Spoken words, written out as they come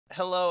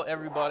Hello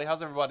everybody,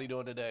 how's everybody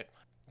doing today?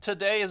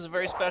 Today is a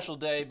very special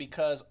day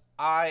because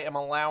I am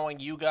allowing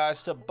you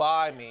guys to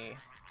buy me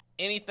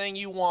anything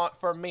you want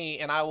from me,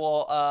 and I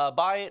will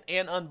buy it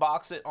and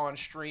unbox it on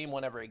stream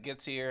whenever it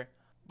gets here.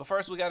 But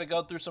first we gotta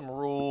go through some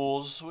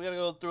rules. We gotta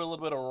go through a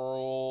little bit of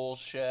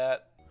rules,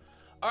 chat.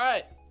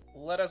 Alright,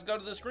 let us go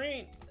to the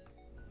screen.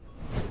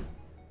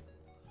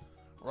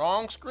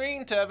 Wrong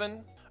screen,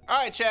 Tevin.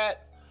 Alright,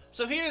 chat,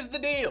 so here's the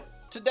deal.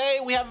 Today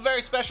we have a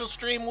very special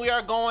stream. We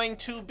are going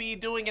to be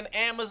doing an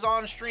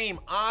Amazon stream.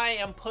 I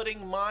am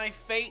putting my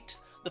fate,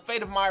 the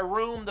fate of my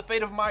room, the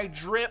fate of my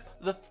drip,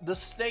 the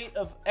state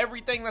of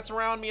everything that's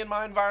around me in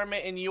my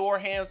environment in your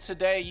hands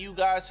today. You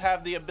guys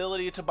have the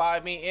ability to buy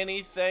me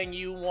anything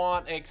you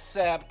want,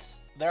 except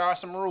there are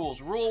some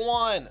rules. Rule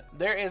 1,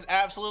 there is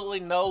absolutely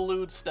no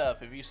lewd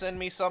stuff. If you send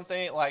me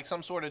something like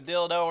some sort of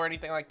dildo or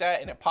anything like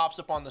that and it pops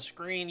up on the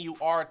screen, you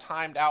are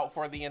timed out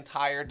for the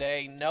entire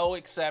day. No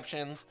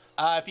exceptions.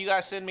 If you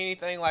guys send me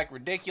anything like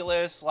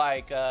ridiculous,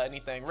 like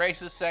anything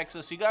racist,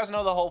 sexist, you guys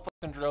know the whole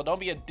fucking drill. Don't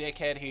be a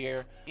dickhead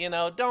here. You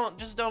know, don't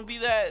be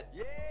that,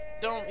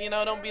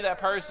 don't be that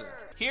person.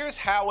 Here's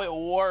how it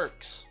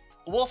works.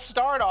 We'll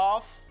start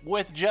off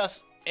with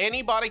just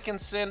anybody can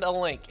send a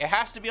link. It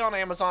has to be on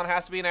Amazon, it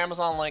has to be an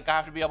Amazon link. I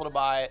have to be able to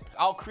buy it.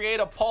 I'll create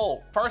a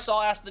poll. First,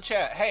 I'll ask the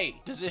chat,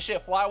 hey, does this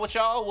shit fly with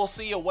y'all? We'll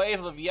see a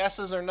wave of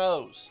yeses or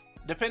nos.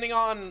 Depending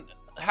on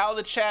how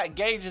the chat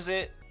gauges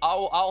it,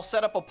 I'll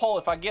set up a poll.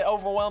 If I get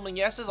overwhelming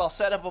yeses, I'll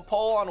set up a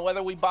poll on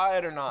whether we buy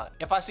it or not.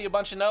 If I see a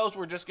bunch of no's,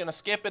 we're just gonna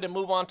skip it and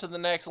move on to the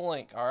next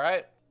link, all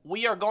right?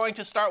 We are going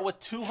to start with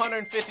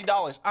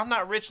 $250. I'm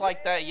not rich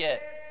like that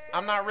yet.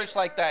 I'm not rich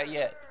like that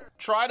yet.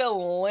 Try to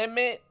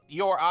limit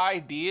your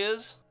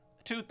ideas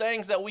to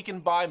things that we can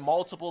buy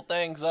multiple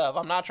things of.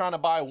 I'm not trying to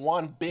buy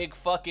one big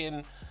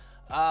fucking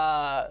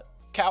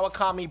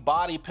Kawakami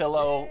body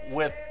pillow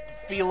with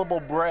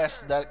feelable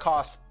breasts that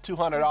cost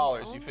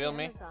 $200, you feel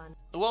me?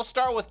 We'll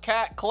start with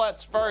Cat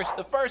Klutz first.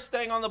 The first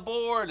thing on the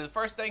board, the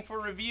first thing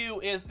for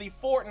review is the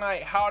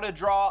Fortnite How to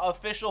Draw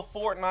Official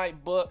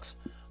Fortnite Books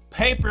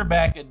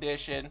Paperback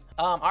Edition.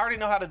 I already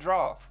know how to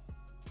draw.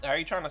 Are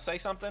you trying to say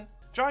something?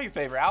 Draw your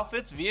favorite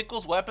outfits,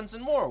 vehicles, weapons,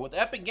 and more with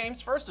Epic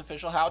Games' first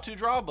official how-to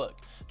draw book.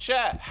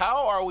 Chat,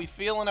 how are we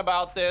feeling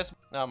about this?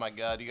 Oh my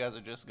god, you guys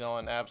are just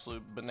going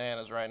absolute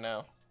bananas right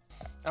now.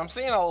 I'm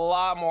seeing a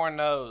lot more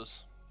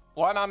no's.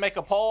 Why not make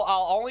a poll?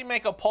 I'll only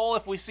make a poll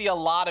if we see a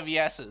lot of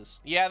yeses.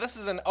 Yeah, this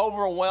is an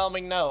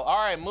overwhelming no. All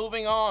right,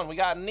 moving on. We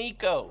got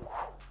Nico.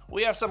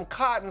 We have some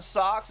cotton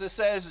socks. It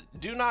says,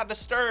 do not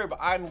disturb,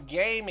 I'm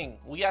gaming.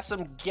 We got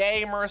some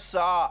gamer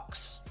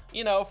socks,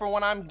 you know, for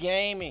when I'm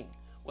gaming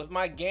with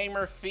my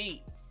gamer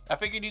feet. I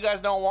figured you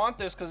guys don't want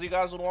this because you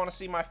guys would want to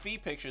see my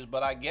feet pictures,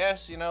 but I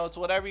guess, you know, it's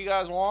whatever you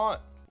guys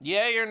want.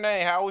 Yay or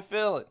nay, how are we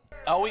feeling?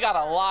 Oh, we got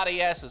a lot of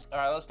yeses. All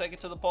right, let's take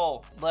it to the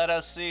poll. Let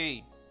us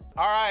see.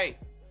 All right.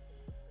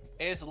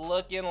 It's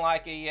looking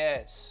like a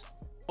yes.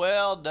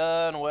 Well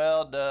done,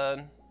 well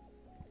done.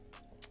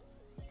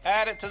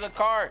 Add it to the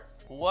cart.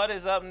 What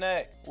is up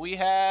next? We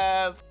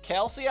have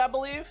Kelsey, I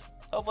believe.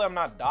 Hopefully I'm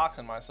not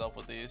doxing myself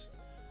with these.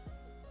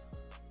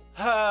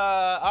 All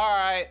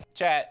right,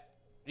 chat.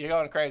 You're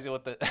going crazy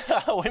with it.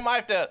 we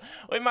might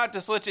have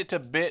to switch it to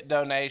bit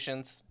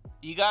donations.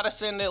 You gotta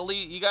send at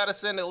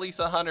least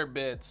 100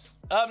 bits.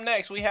 Up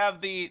next, we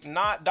have the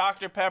Not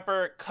Dr.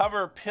 Pepper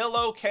cover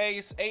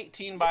pillowcase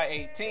 18 by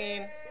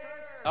 18.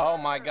 Oh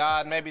my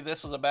god, maybe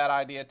this was a bad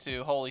idea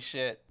too. Holy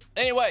shit.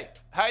 Anyway,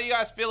 how do you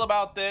guys feel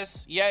about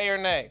this? Yay or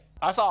nay?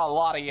 I saw a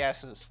lot of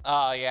yeses.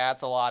 Oh yeah,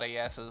 it's a lot of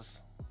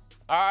yeses.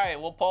 All right,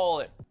 we'll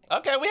poll it.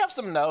 Okay, we have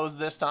some no's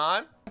this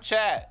time.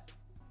 Chat,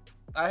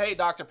 I hate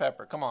Dr.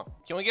 Pepper. Come on.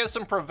 Can we get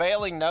some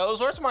prevailing no's?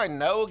 Where's my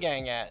no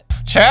gang at?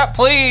 Chat,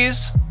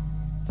 please.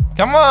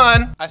 Come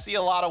on. I see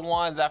a lot of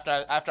ones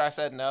after I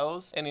said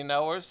no's. Any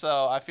knowers?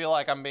 So I feel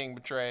like I'm being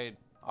betrayed.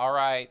 All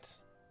right.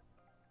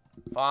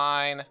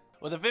 Fine.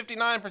 With a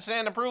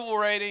 59% approval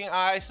rating,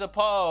 I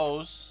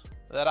suppose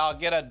that I'll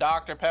get a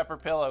Dr. Pepper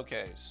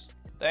pillowcase.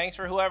 Thanks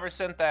for whoever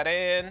sent that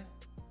in.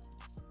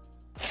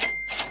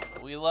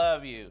 We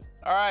love you.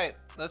 All right,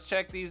 let's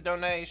check these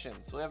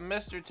donations. We have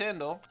Mr.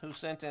 Tyndall, who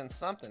sent in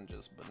something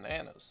just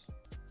bananas.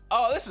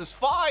 Oh, this is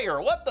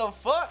fire. What the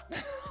fuck?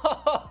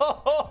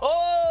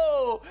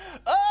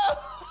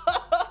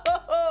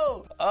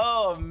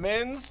 Oh,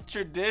 men's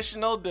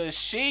traditional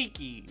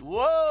dashiki.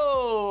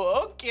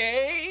 Whoa,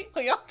 okay.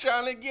 Y'all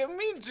trying to get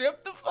me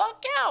dripped the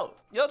fuck out.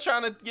 Y'all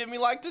trying to get me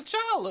like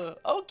T'Challa.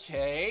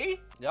 Okay.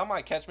 Y'all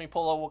might catch me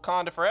pull a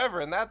Wakanda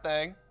Forever in that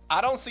thing. I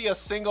don't see a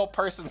single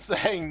person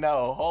saying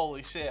no.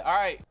 Holy shit. All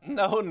right,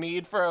 no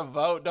need for a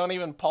vote. Don't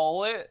even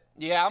poll it.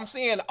 Yeah, I'm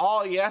seeing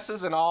all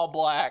yeses and all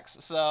blacks.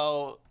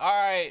 So, all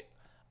right,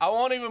 I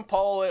won't even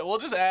poll it. We'll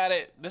just add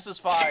it. This is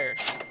fire.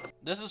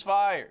 This is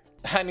fire.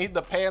 I need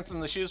the pants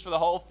and the shoes for the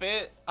whole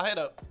fit. I hit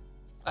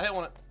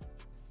one.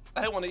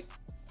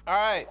 All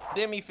right,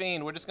 Demi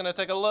Fiend, we're just gonna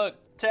take a look.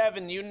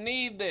 Tevin, you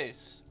need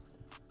this.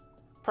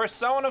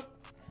 Persona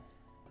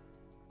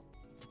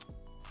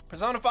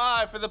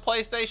 5 for the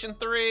PlayStation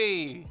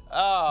 3.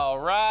 All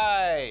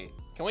right.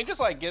 Can we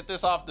just like get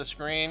this off the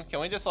screen? Can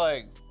we just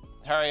like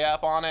hurry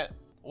up on it?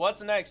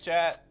 What's next,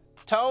 chat?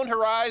 Toned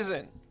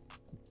Horizon.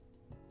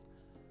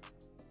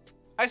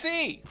 I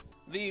see.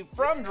 The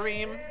From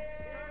Dream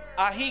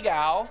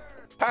Ahigao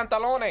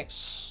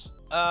Pantalones.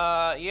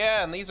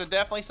 Yeah, and these are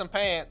definitely some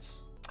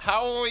pants.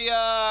 How are we,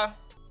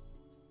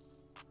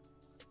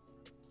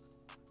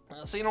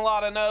 seen a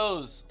lot of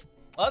no's.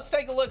 Let's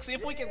take a look, let's see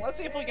if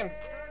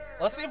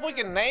we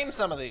can name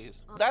some of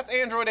these. That's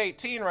Android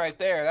 18 right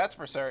there, that's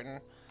for certain.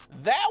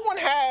 That one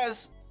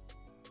has,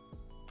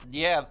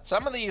 yeah,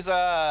 some of these,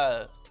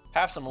 have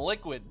some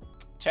liquid.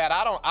 Chat,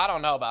 I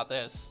don't know about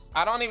this.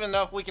 I don't even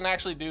know if we can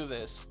actually do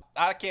this.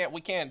 We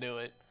can't do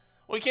it.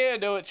 We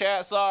can't do it,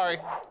 chat, sorry.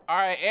 All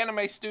right,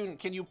 anime student,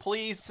 can you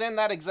please send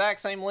that exact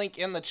same link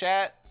in the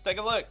chat? Let's take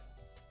a look.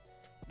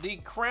 The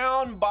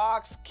Crown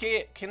Box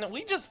Kit. Can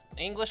we just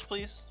English,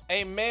 please?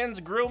 A men's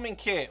grooming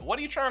kit. What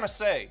are you trying to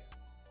say?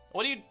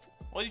 What are you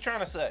trying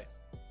to say?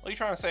 What are you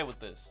trying to say with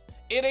this?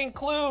 It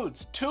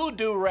includes 2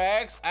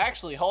 do-rags.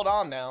 Actually, hold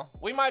on now.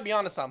 We might be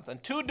onto something.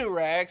 2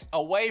 do-rags,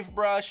 a wave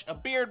brush, a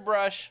beard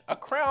brush, a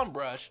crown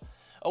brush,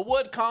 a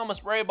wood comb, a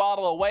spray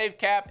bottle, a wave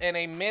cap, and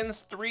a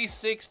men's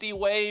 360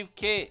 wave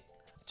kit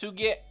to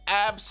get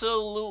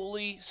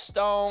absolutely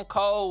stone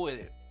cold with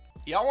it.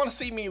 Y'all want to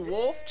see me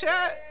wolf,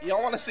 chat?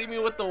 Y'all want to see me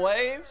with the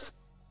waves?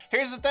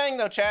 Here's the thing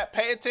though, chat,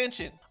 pay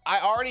attention.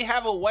 I already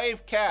have a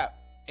wave cap,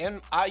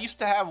 and I used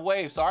to have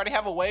waves, so I already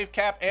have a wave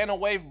cap and a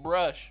wave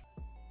brush.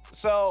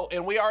 So,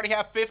 and we already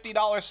have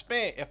 $50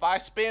 spent. If I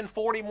spend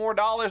 $40 more,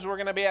 we're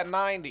gonna be at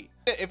 90.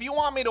 If you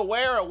want me to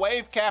wear a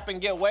wave cap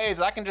and get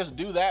waves, I can just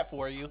do that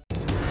for you.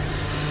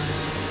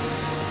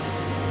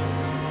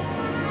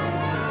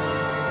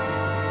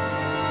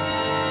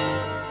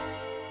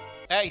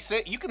 Hey,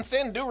 you can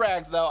send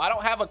do-rags though. I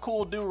don't have a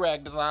cool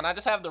do-rag design. I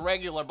just have the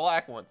regular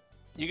black one.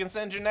 You can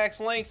send your next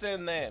links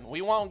in then.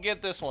 We won't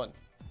get this one.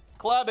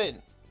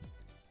 Clubbing.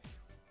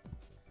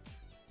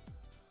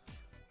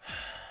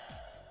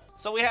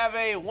 So we have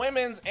a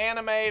women's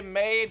anime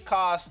maid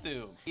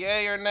costume.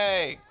 Yay or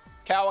nay?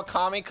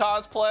 Kawakami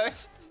cosplay?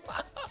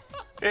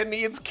 It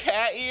needs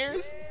cat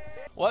ears?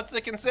 What's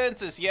the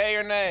consensus, yay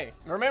or nay?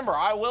 Remember,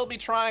 I will be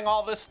trying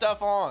all this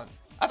stuff on.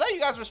 I thought you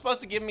guys were supposed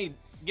to give me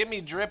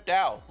dripped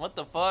out. What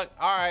the fuck?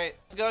 All right,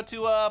 let's go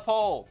to a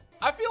poll.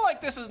 I feel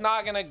like this is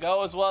not gonna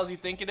go as well as you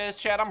think it is,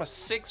 Chad. I'm a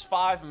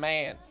 6'5"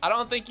 man. I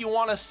don't think you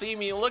wanna see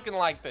me looking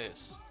like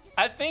this.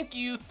 I think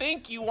you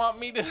want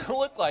me to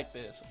look like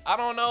this. I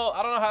don't know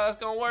how that's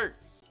gonna work.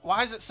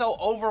 Why is it so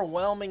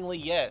overwhelmingly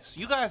yes?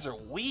 You guys are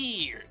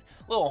weird.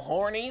 Little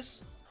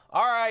hornies.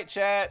 All right,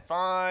 chat,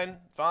 fine.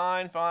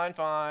 Only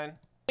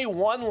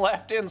one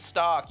left in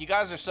stock. You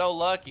guys are so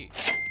lucky.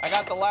 I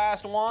got the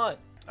last one.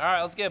 All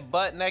right, let's get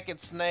Butt Naked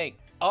Snake.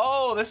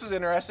 Oh, this is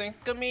interesting.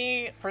 Look at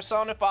me,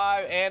 Persona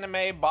 5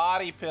 anime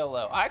body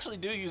pillow. I actually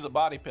do use a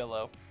body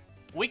pillow.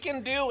 We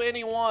can do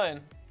any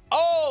one.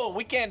 Oh,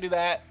 we can't do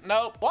that.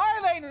 Nope. Why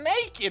are they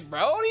naked,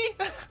 Brody?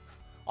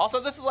 Also,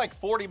 this is like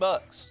 40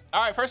 bucks.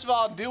 All right, first of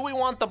all, do we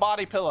want the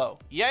body pillow?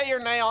 Yay or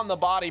nay on the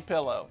body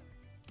pillow?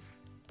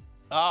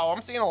 Oh,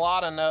 I'm seeing a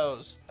lot of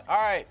no's.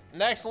 All right,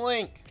 next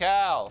link,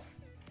 Cal.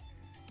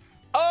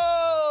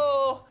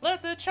 Oh,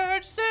 let the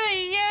church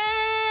say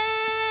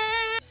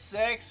yeah.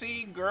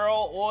 Sexy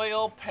girl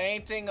oil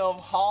painting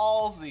of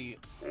Halsey.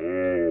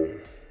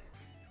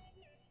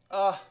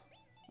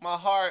 My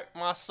heart,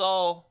 my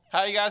soul.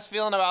 How you guys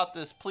feeling about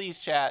this? Please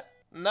chat.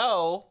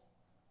 No.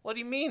 What do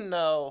you mean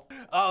no?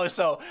 Oh,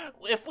 so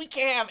if we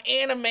can't have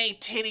anime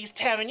titties,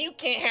 Tevin, you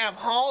can't have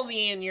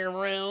Halsey in your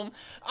room.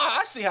 Oh,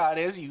 I see how it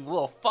is, you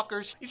little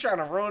fuckers. You're trying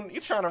to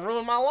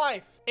ruin my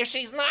life. If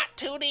she's not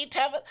 2D,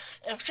 Tevin,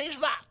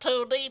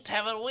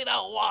 we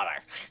don't want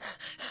her.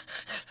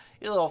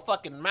 You little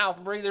fucking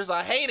mouth breathers,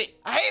 I hate it.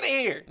 I hate it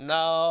here.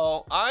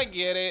 No, I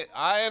get it.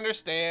 I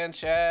understand,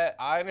 chat.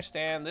 I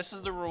understand. This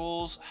is the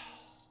rules.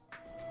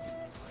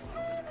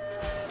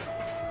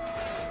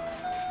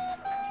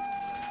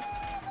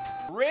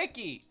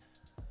 Ricky,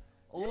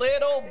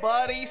 Little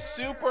Buddy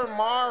Super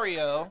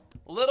Mario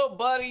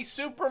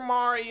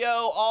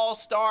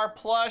All-Star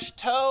plush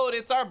Toad.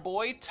 It's our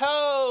boy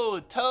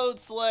Toad, Toad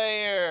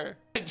Slayer.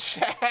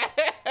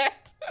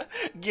 Chat,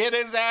 get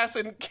his ass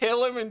and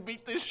kill him and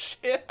beat the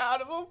shit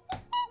out of him.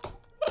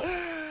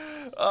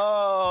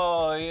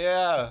 Oh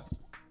yeah,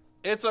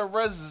 it's a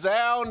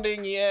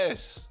resounding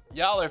yes.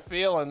 Y'all are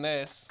feeling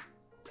this.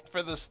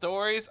 For the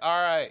stories,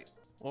 all right,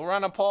 we'll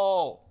run a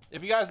poll.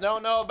 If you guys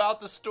don't know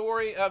about the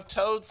story of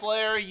Toad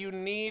Slayer, you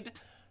need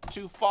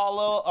to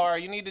follow, or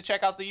you need to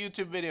check out the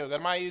YouTube video. Go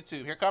to my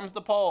YouTube. Here comes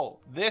the poll.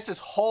 This is,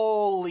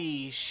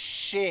 holy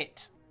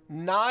shit.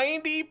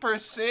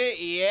 90%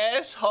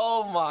 yes?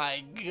 Oh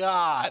my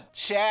God.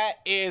 Chat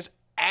is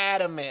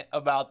adamant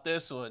about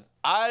this one.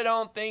 I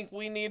don't think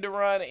we need to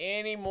run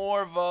any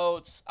more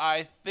votes.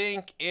 I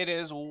think it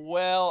is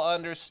well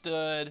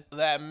understood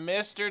that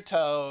Mr.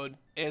 Toad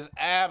is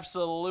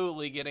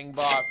absolutely getting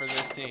bought for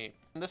this team.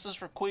 This is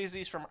for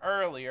Queasies from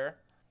earlier.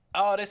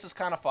 Oh, this is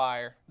kind of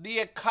fire. The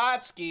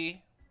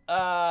Akatsuki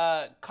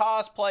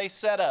cosplay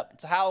setup.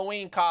 It's a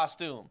Halloween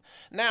costume.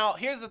 Now,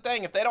 here's the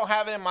thing. If they don't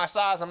have it in my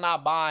size, I'm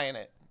not buying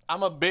it.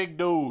 I'm a big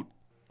dude.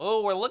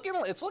 Oh,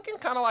 it's looking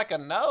kind of like a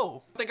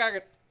no. I think I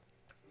could.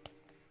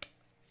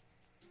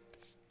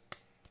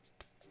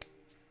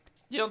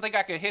 You don't think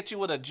I could hit you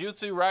with a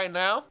jutsu right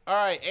now? All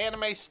right,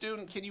 anime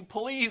student, can you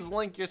please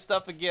link your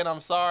stuff again?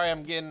 I'm sorry,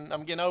 I'm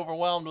getting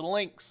overwhelmed with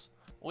links.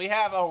 We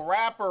have a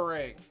wrapper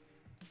ring.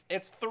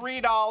 It's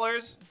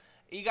 $3.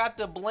 You got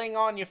the bling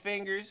on your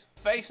fingers.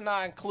 Face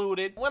not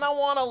included. When I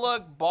want to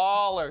look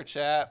baller,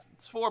 chat,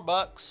 it's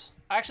 $4.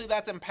 Actually,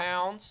 that's in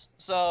pounds.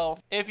 So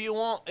if you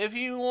want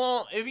me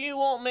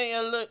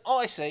to look, oh,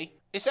 I see.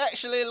 It's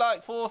actually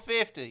like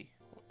 $4.50.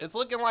 It's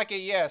looking like a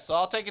yes, so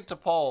I'll take it to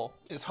poll.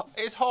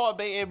 It's hard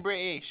being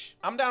British.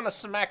 I'm down to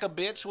smack a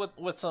bitch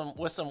with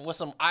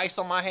some ice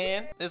on my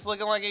hand. It's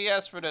looking like a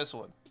yes for this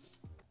one.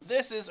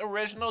 This is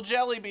original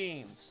jelly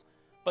beans,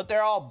 but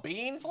they're all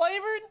bean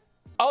flavored?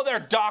 Oh,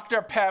 they're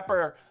Dr.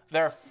 Pepper.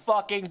 They're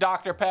fucking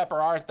Dr. Pepper,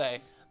 aren't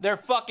they? They're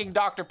fucking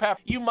Dr. Pepper.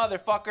 You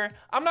motherfucker.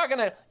 I'm not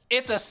gonna,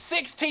 it's a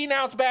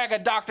 16-ounce bag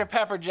of Dr.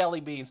 Pepper jelly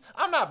beans.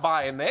 I'm not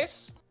buying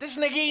this. This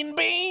nigga eating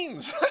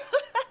beans.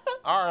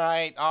 All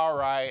right.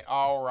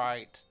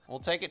 We'll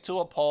take it to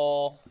a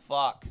poll.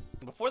 Fuck.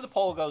 Before the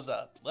poll goes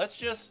up, let's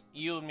just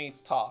you and me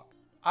talk.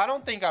 I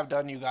don't think I've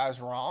done you guys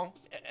wrong.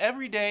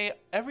 Every day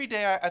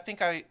I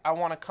think I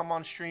want to come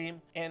on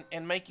stream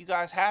and make you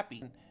guys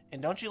happy.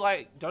 And don't you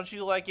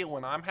like it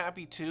when I'm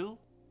happy too?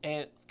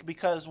 And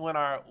because when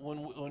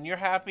you're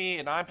happy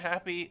and I'm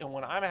happy, and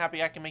when I'm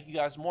happy I can make you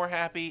guys more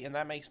happy, and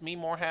that makes me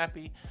more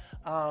happy.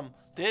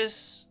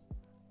 This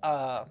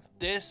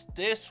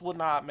would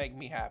not make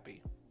me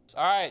happy.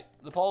 All right,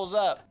 the poll's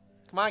up.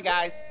 Come on,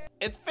 guys.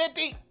 It's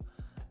 50.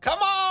 Come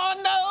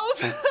on,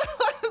 nose.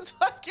 Let's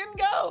fucking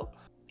go.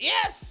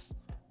 Yes.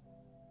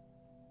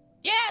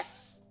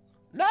 Yes.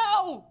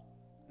 No.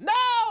 No.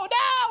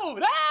 No.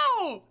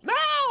 No. No.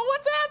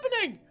 What's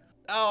happening?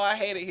 Oh, I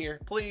hate it here.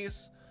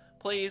 Please.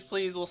 Please,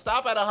 please. We'll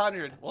stop at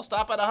 100. We'll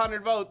stop at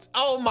 100 votes.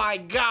 Oh my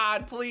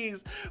God.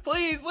 Please.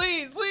 Please,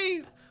 please,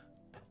 please.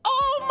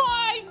 Oh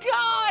my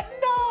God.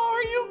 No.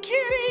 Are you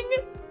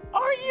kidding?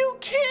 Are you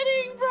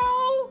kidding,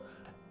 bro?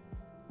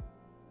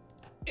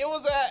 It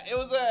was at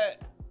yes.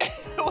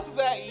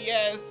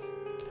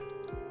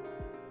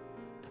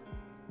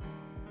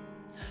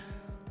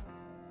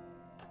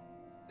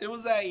 It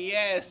was at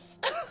yes.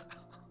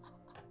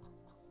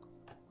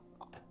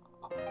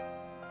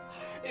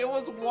 It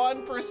was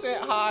 1%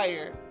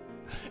 higher.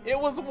 It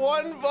was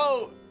 1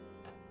 vote.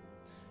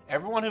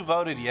 Everyone who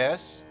voted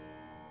yes.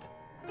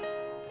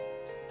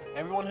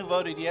 Everyone who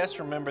voted yes,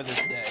 remember this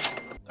day.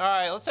 All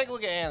right, let's take a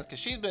look at Anne's, cause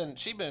she's been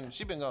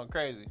going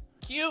crazy.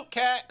 Cute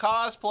cat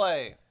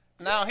cosplay.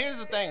 Now here's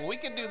the thing, we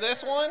can do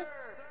this one.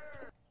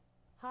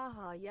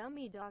 Haha,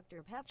 yummy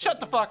Dr. Pepper. Shut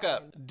the fuck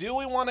up. Do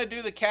we want to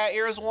do the cat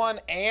ears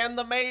one and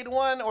the maid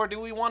one, or do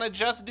we want to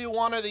just do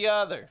one or the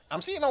other?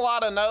 I'm seeing a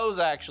lot of no's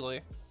actually.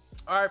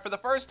 All right, for the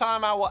first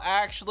time, I will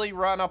actually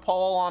run a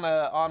poll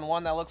on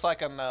one that looks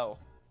like a no,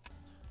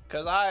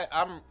 cause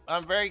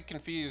I'm very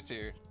confused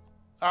here.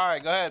 All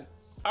right, go ahead.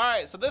 All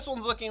right, so this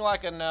one's looking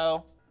like a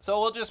no. So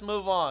we'll just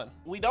move on.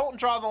 We don't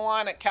draw the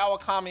line at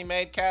Kawakami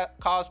maid cat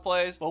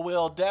cosplays, but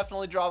we'll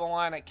definitely draw the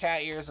line at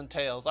cat ears and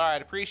tails. All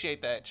right,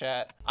 appreciate that,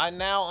 chat. I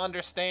now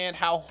understand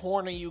how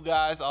horny you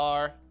guys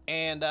are,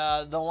 and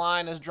the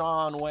line is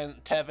drawn when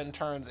Tevin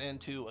turns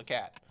into a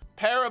cat.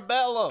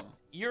 Parabellum,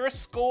 your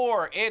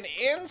score in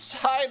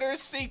insider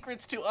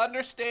secrets to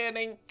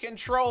understanding,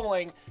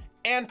 controlling,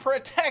 and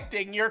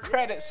protecting your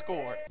credit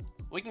score.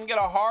 We can get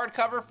a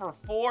hardcover for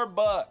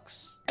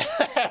 $4.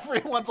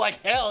 Everyone's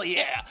like, hell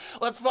yeah,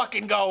 let's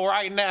fucking go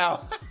right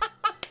now.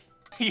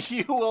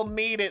 You will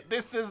need it.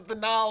 This is the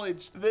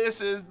knowledge.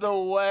 This is the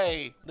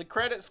way. The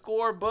credit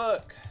score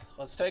book.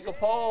 Let's take a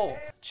poll.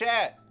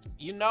 Chat,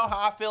 you know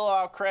how I feel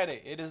about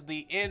credit. It is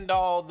the end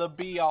all, the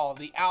be all,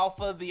 the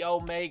alpha, the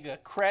omega.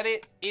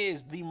 Credit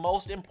is the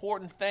most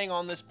important thing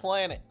on this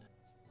planet.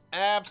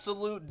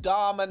 Absolute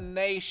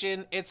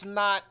domination. It's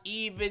not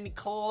even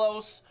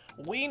close.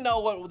 We know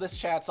what this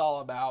chat's all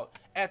about.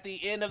 At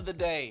the end of the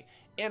day,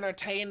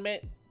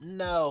 entertainment,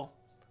 no.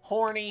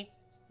 Horny,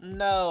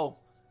 no.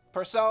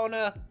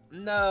 Persona,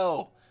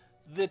 no.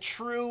 The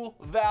true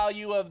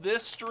value of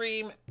this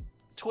stream,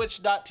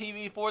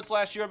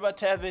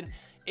 twitch.tv/Yourbudtevin,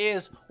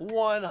 is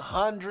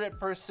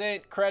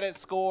 100% credit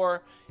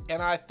score,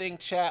 and I think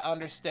chat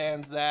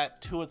understands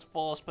that to its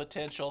fullest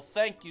potential.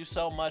 Thank you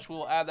so much. We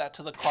will add that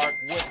to the cart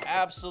with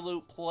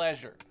absolute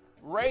pleasure.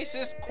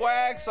 Racist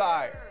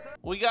Quagsire.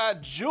 We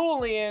got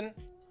Julian,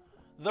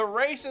 the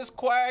racist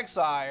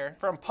Quagsire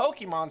from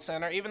Pokemon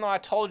Center, even though I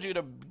told you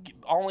to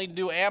only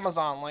do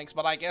Amazon links,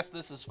 but I guess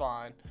this is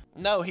fine.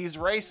 No, he's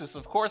racist.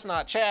 Of course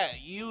not.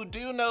 Chat, you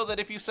do know that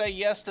if you say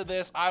yes to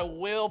this, I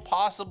will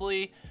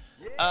possibly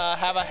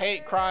have a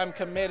hate crime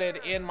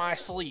committed in my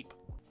sleep.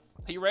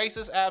 He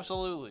racist?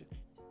 Absolutely.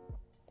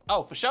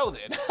 Oh, for sure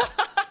then.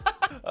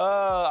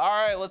 All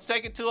right, let's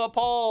take it to a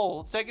poll.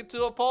 Let's take it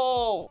to a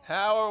poll.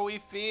 How are we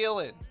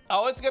feeling?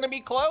 Oh, it's gonna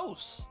be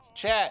close.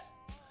 Chat,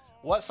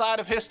 What side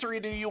of history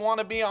do you want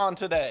to be on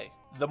today?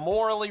 The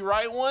morally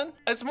right one?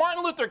 It's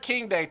Martin Luther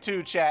King Day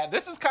too, chat.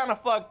 This is kind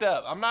of fucked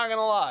up. I'm not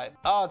gonna lie.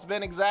 Oh, it's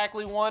been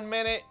exactly 1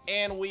 minute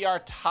and we are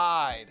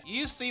tied.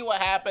 You see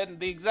what happened?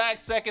 The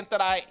exact second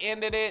that I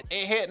ended it,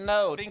 it hit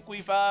no. I think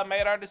we've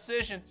made our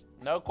decision.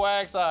 No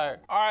Quagsire.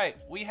 All right,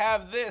 we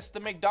have this,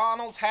 the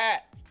McDonald's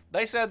hat.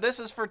 They said this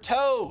is for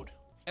Toad,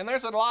 and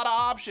there's a lot of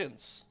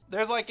options.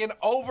 There's like an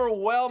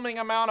overwhelming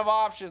amount of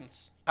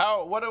options.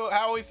 How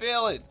are we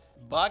feeling?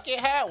 Bucket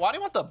hat? Why do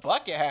you want the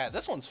bucket hat?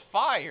 This one's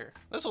fire.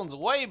 This one's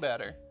way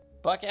better.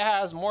 Bucket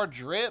hat has more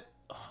drip.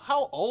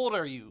 How old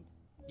are you?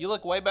 You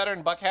look way better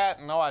in bucket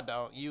hat? No, I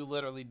don't. You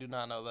literally do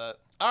not know that.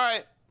 All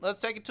right,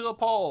 let's take it to a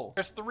poll.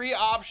 There's 3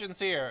 options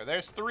here.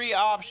 There's 3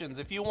 options.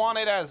 If you want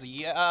it as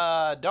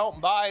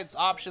don't buy, it's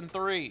option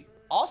 3.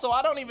 Also,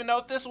 I don't even know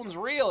if this one's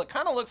real. It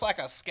kind of looks like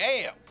a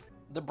scam.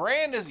 The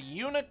brand is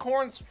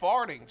Unicorns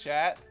Farting,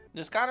 chat.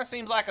 This kind of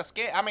seems like a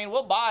scam. I mean,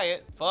 we'll buy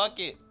it. Fuck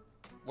it.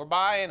 We're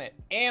buying it.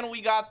 And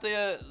we got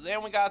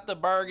the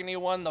burgundy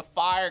one, the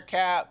fire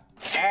cap,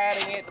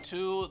 adding it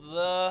to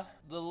the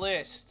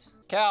list.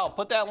 Cal,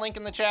 put that link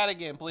in the chat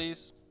again,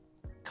 please.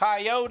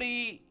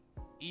 Coyote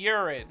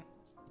urine.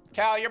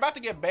 Cal, you're about to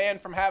get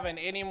banned from having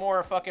any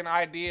more fucking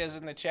ideas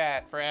in the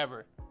chat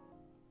forever.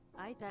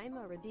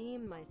 I'ma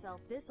redeem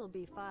myself. This'll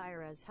be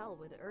fire as hell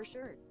with her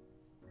shirt.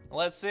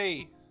 Let's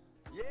see.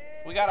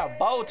 We got a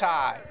bow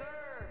tie.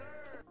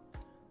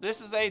 This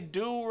is a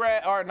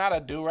do-rag, or not a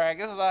do-rag,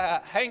 this is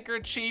a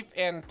handkerchief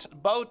and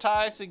bow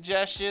tie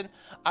suggestion.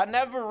 I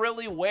never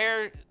really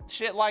wear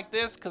shit like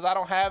this because I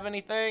don't have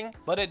anything,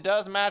 but it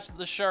does match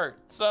the shirt.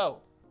 So,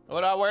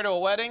 what do I wear to a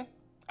wedding?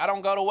 I don't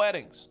go to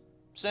weddings.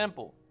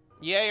 Simple.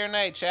 Yay or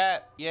nay,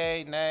 chat?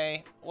 Yay,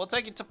 nay. We'll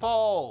take it to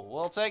poll.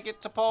 We'll take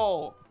it to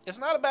poll. It's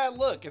not a bad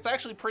look. It's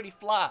actually pretty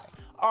fly.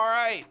 All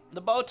right, the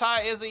bow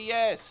tie is a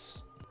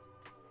yes.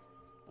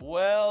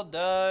 Well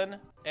done,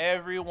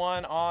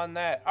 everyone on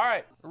that. All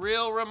right,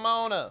 Real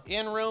Ramona,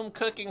 in-room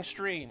cooking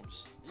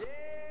streams.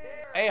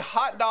 A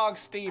hot dog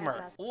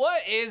steamer.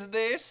 What is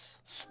this?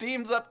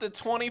 Steams up to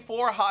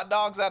 24 hot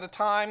dogs at a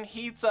time,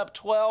 heats up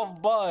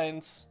 12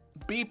 buns,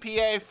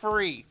 BPA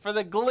free for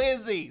the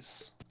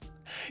glizzies.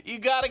 You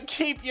gotta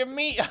keep your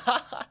meat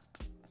hot.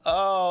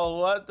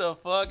 Oh, what the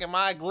fuck? Am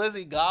I a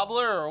glizzy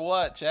gobbler or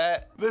what,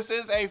 chat? This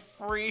is a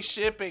free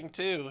shipping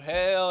too.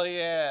 Hell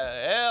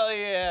yeah. Hell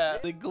yeah.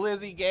 The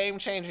glizzy game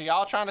changer.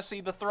 Y'all trying to see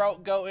the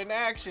throat go in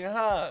action,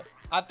 huh?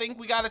 I think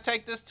we gotta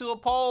take this to a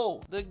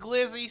poll. The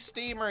glizzy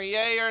steamer,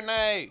 yay or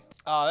nay?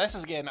 Oh, this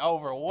is getting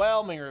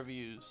overwhelming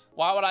reviews.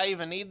 Why would I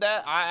even need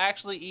that? I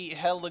actually eat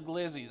hella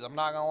glizzies. I'm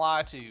not gonna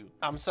lie to you.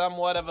 I'm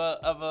somewhat of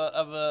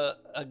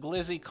a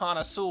glizzy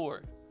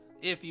connoisseur,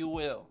 if you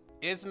will.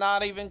 It's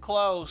not even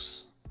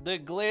close. The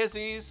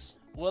glizzies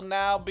will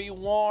now be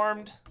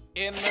warmed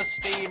in the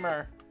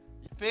steamer.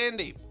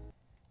 Fendi.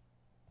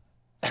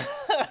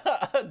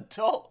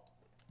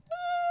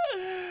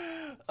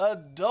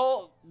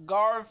 Adult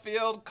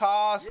Garfield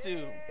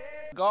costume.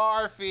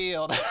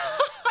 Garfield.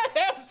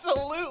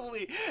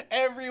 Absolutely.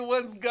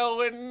 Everyone's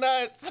going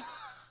nuts.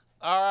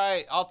 All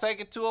right, I'll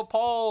take it to a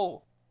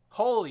poll.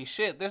 Holy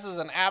shit, this is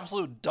an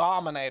absolute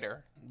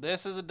dominator.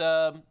 This is a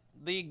dub.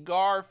 The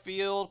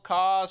Garfield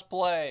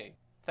cosplay.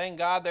 Thank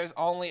God there's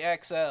only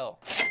XL.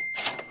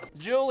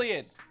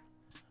 Julian.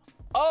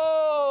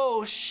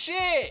 Oh,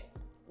 shit.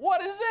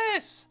 What is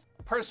this?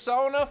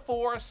 Persona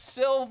 4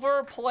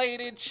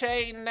 silver-plated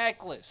chain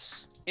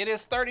necklace. It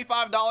is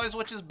 $35,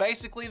 which is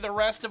basically the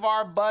rest of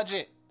our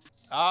budget.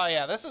 Oh,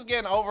 yeah, this is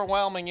getting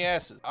overwhelming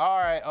yeses. All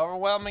right,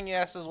 overwhelming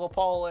yeses. We'll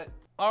poll it.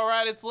 All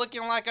right, it's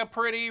looking like a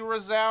pretty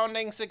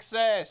resounding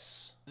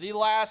success. The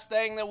last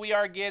thing that we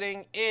are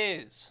getting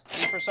is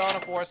the Persona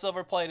 4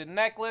 silver-plated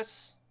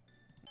necklace.